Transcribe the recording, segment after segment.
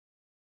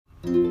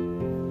When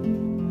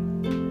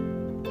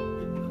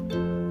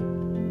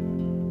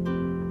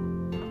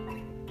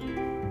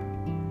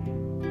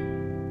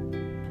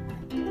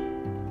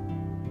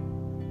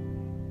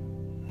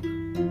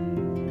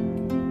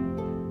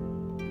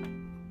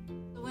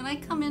I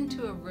come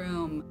into a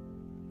room,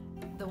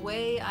 the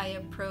way I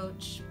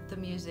approach the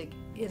music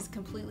is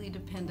completely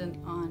dependent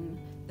on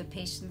the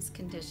patient's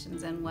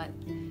conditions and what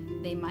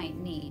they might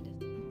need.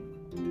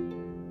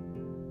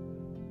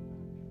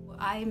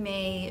 I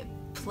may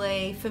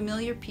play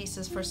familiar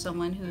pieces for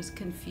someone who's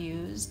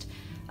confused,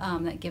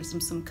 that gives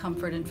them some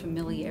comfort and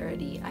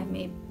familiarity. I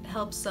may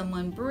help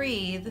someone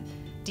breathe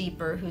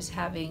deeper who's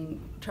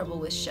having trouble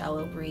with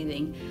shallow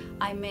breathing.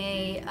 I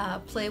may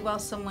play while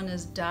someone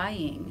is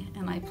dying,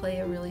 and I play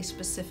a really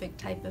specific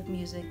type of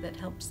music that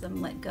helps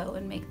them let go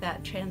and make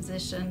that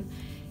transition.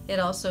 It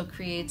also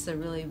creates a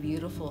really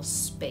beautiful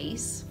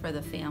space for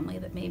the family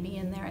that may be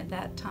in there at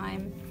that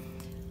time.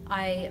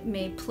 I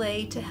may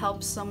play to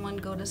help someone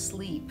go to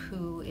sleep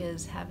who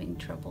is having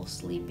trouble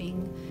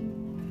sleeping.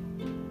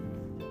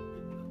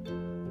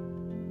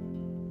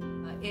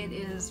 It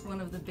is one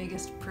of the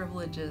biggest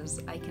privileges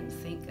I can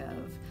think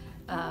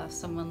of.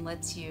 Someone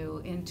lets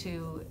you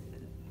into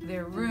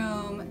their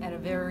room at a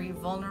very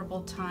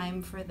vulnerable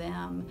time for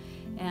them,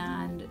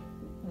 and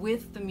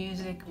with the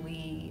music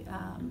we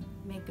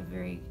make a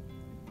very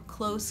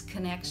close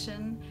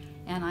connection,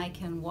 and I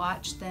can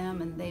watch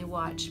them and they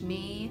watch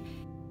me.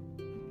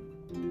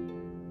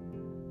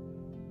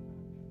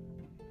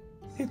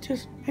 It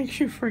just makes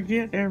you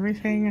forget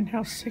everything and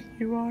how sick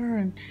you are,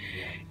 and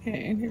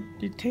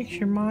it takes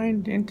your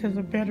mind into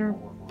the better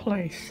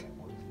place.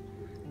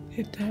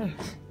 It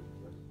does.